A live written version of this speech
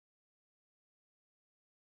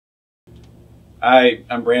Hi,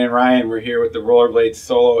 I'm Brandon Ryan. We're here with the Rollerblade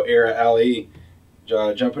Solo Era LE.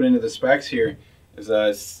 Jumping into the specs here is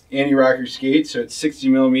a anti-rocker skate, so it's 60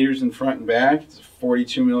 millimeters in front and back. It's a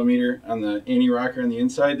 42 millimeter on the anti-rocker on the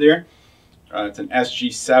inside there. It's an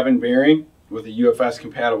SG7 bearing with a UFS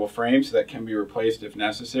compatible frame, so that can be replaced if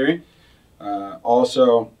necessary.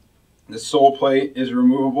 Also, the sole plate is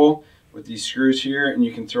removable with these screws here, and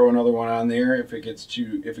you can throw another one on there if it gets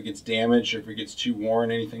damaged or if it gets too worn,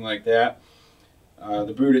 anything like that.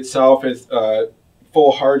 The boot itself is a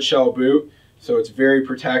full hard shell boot, so it's very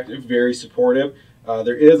protective, very supportive.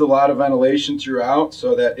 There is a lot of ventilation throughout,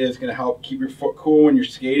 so that is going to help keep your foot cool when you're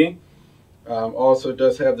skating. Also, it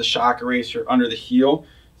does have the shock eraser under the heel,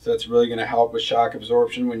 so that's really going to help with shock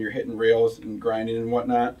absorption when you're hitting rails and grinding and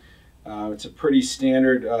whatnot. It's a pretty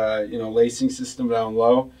standard lacing system down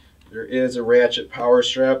low. There is a ratchet power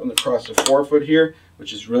strap across the forefoot here,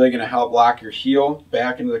 which is really going to help lock your heel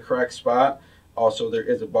back into the correct spot. Also, there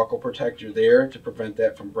is a buckle protector there to prevent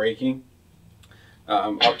that from breaking.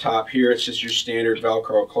 Up top here, it's just your standard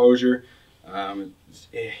Velcro closure. It's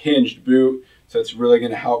a hinged boot, so it's really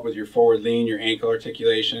going to help with your forward lean, your ankle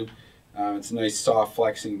articulation. It's a nice soft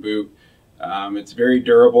flexing boot. It's very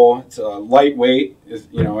durable. It's lightweight, as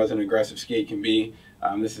an aggressive skate can be.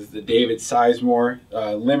 This is the David Sizemore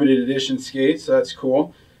limited edition skate, so that's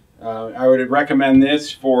cool. I would recommend this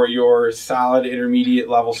for your solid intermediate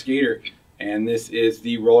level skater, and this is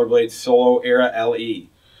the Rollerblade Solo Era LE.